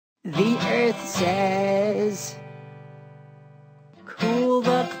The Earth says, cool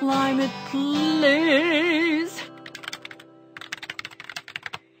the climate, please.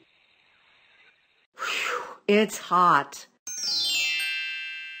 Whew, it's hot.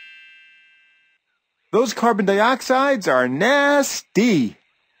 Those carbon dioxides are nasty.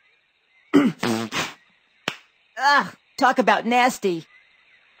 Ugh, talk about nasty.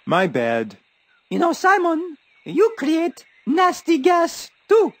 My bad. You know, Simon, you create nasty gas,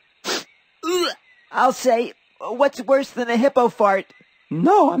 too. I'll say, what's worse than a hippo fart?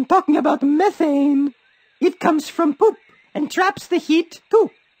 No, I'm talking about methane. It comes from poop and traps the heat, too.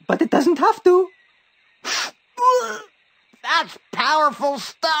 But it doesn't have to. That's powerful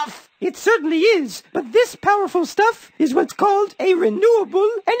stuff. It certainly is. But this powerful stuff is what's called a renewable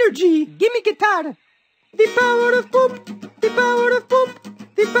energy. Gimme guitar. The power of poop. The power of poop.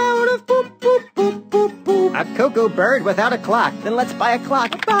 The power of poop, poop, poop, poop, poop. A cocoa bird without a clock. Then let's buy a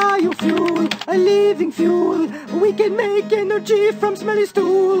clock. A biofuel, a living fuel. We can make energy from smelly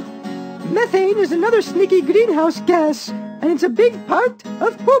stool. Methane is another sneaky greenhouse gas, and it's a big part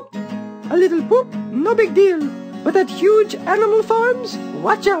of poop. A little poop, no big deal. But at huge animal farms,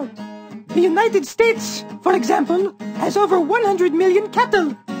 watch out. The United States, for example, has over 100 million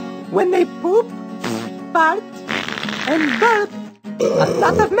cattle. When they poop, fart, and burp, a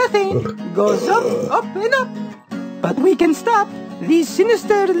lot of methane goes up and up. But we can stop these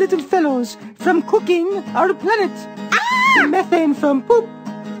sinister little fellows from cooking our planet. The methane from poop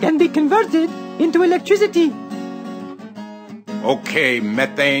can be converted into electricity. Okay,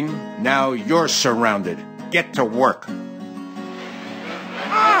 methane, now you're surrounded. Get to work.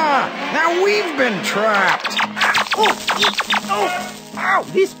 Now we've been trapped.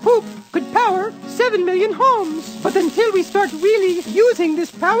 This poop could power 7 million homes. But until we start really using this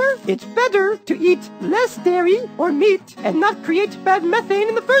power, it's better to eat less dairy or meat and not create bad methane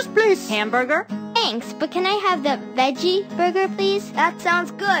in the first place. Hamburger? Thanks, but can I have the veggie burger, please? That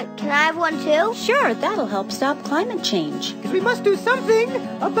sounds good. Can I have one too? Sure, that'll help stop climate change. Because we must do something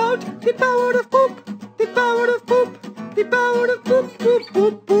about the power of poop. The power of poop. The power of poop.